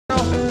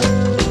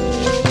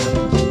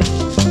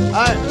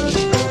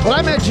Well,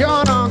 I met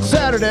John on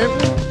Saturday.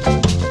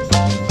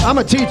 I'm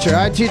a teacher.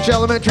 I teach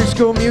elementary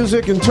school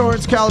music in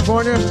Torrance,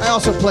 California. I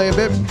also play a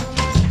bit.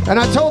 And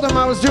I told him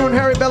I was doing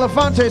Harry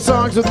Belafonte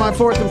songs with my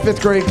 4th and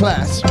 5th grade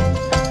class.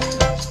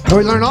 And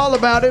we learned all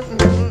about it.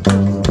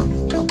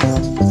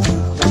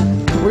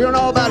 We learned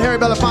all about Harry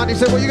Belafonte. He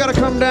said, well, you got to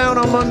come down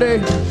on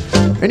Monday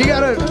and you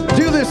got to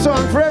do this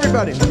song for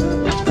everybody.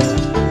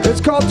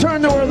 It's called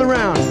Turn the World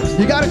Around.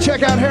 You got to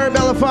check out Harry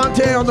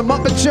Belafonte on The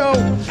Muppet Show.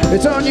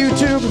 It's on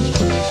YouTube.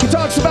 He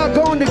talks about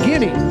going to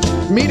Guinea,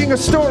 meeting a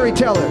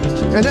storyteller.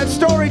 And that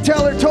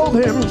storyteller told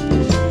him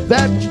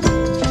that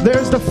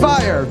there's the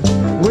fire,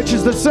 which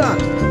is the sun.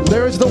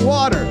 There is the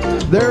water.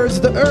 There is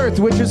the earth,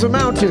 which is a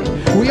mountain.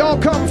 We all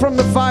come from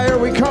the fire.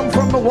 We come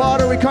from the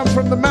water. We come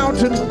from the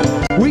mountain.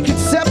 We can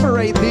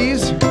separate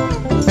these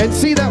and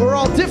see that we're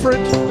all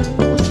different,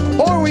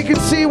 or we can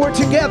see we're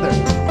together.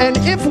 And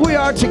if we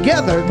are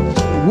together,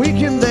 we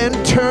can then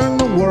turn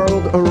the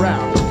world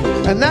around.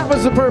 And that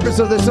was the purpose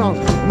of this song.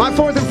 My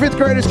 4th and 5th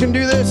graders can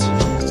do this,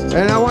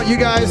 and I want you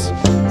guys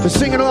to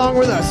sing it along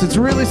with us. It's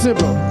really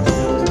simple.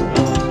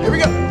 Here we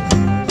go.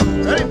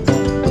 Ready?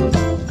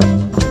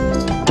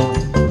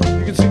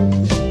 You can sing.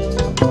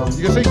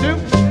 You can sing too?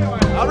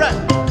 All right.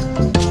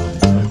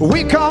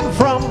 We come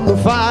from the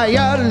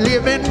fire,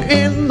 living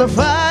in the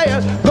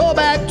fire. Go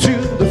back to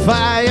the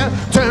fire,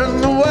 turn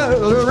the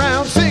world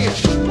around. Sing it.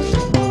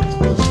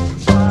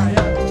 Fire,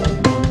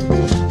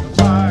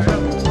 fire,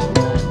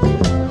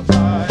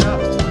 fire.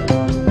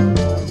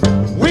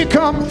 We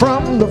come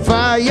from the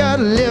fire,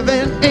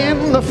 living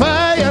in the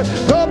fire.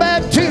 Go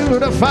back to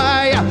the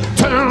fire,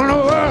 turn the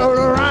world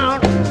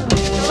around.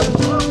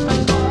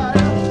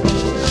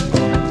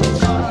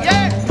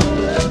 Yeah,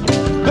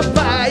 the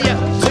fire,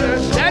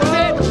 that's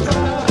it.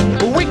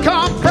 We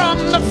come from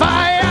the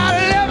fire,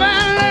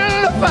 living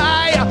in the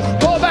fire.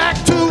 Go back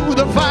to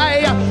the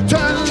fire,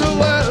 turn the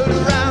world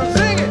around.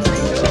 Sing it.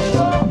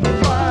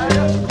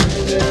 Fire,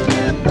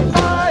 in the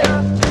fire.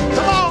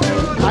 Come on,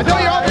 I know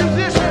you're all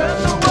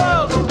musicians. The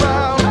world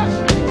around.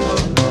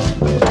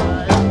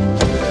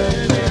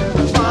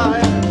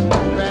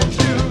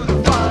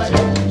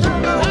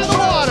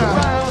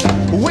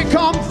 We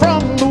come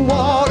from the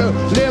water,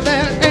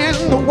 living in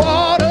the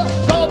water.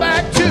 Go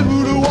back to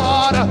the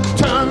water,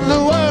 turn the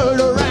world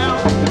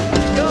around.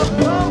 Come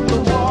from the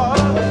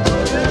water,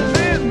 living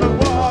in the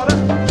water.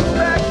 Go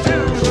back to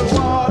the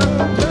water,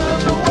 turn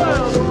the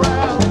world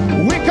around.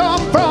 We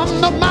come from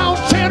the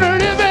mountain,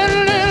 living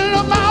in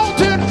the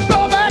mountain. Go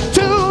back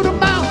to the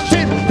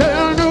mountain,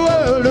 turn the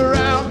world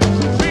around.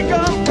 We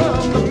come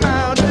from the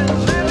mountain,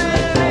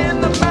 living in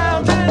the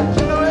mountain.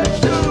 Go back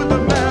to the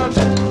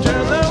mountain,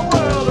 turn the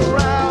world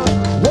around.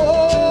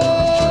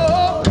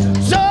 Whoa,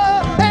 so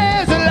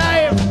is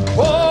life.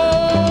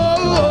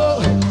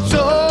 Whoa,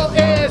 so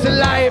is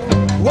life.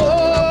 Whoa,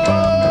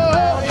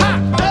 ha,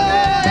 so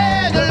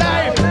is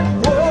life.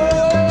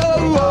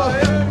 Whoa,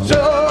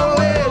 so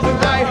is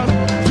life.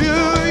 Do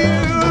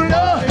you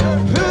know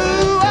who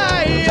I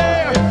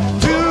am?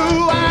 Do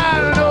I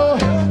know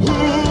who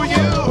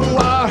you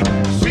are?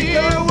 See,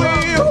 we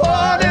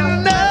one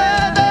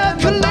another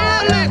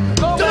clearly.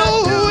 Do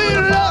we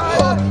know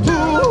who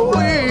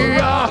we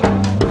are?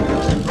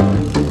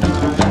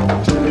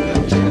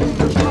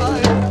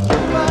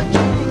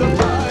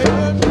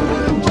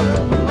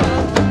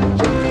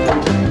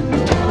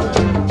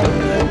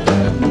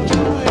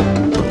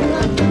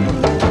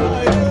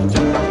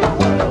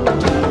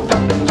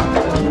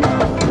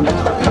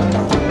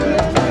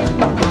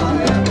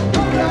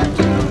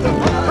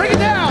 Bring it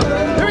down.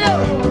 Here we go.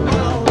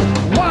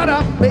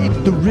 Water made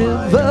the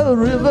river,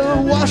 river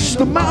washed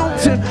the mountain.